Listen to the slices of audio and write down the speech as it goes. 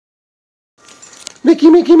Mickey,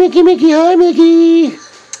 Mickey, Mickey, Mickey. Hi, Mickey.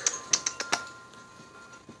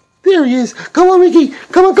 There he is. Come on, Mickey.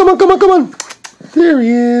 Come on, come on, come on, come on. There he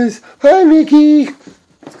is. Hi, Mickey.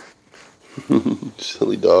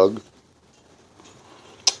 Silly dog.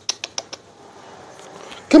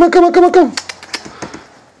 Come on, come on, come on, come on.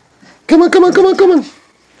 Come on, come on, come on, come on.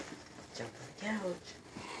 Jump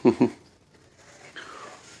on the couch.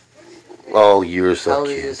 Oh, you're so How old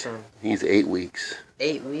cute. is this one? He's 8 weeks.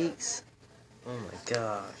 8 weeks? Oh my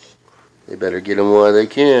gosh. They better get him while they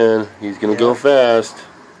can. He's gonna go fast.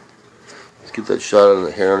 Let's get that shot on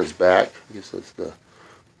the hair on his back. I guess that's the...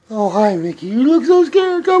 Oh, hi, Mickey. You look so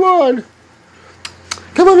scared. Come on.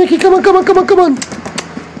 Come on, Mickey. Come on, come on, come on, come on.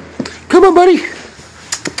 Come on, buddy.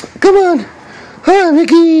 Come on. Hi,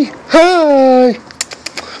 Mickey. Hi.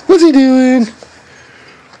 What's he doing?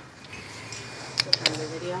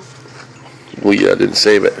 Well, yeah, I didn't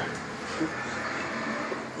save it.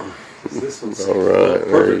 This one's All right,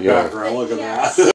 there you go. background. Look at that.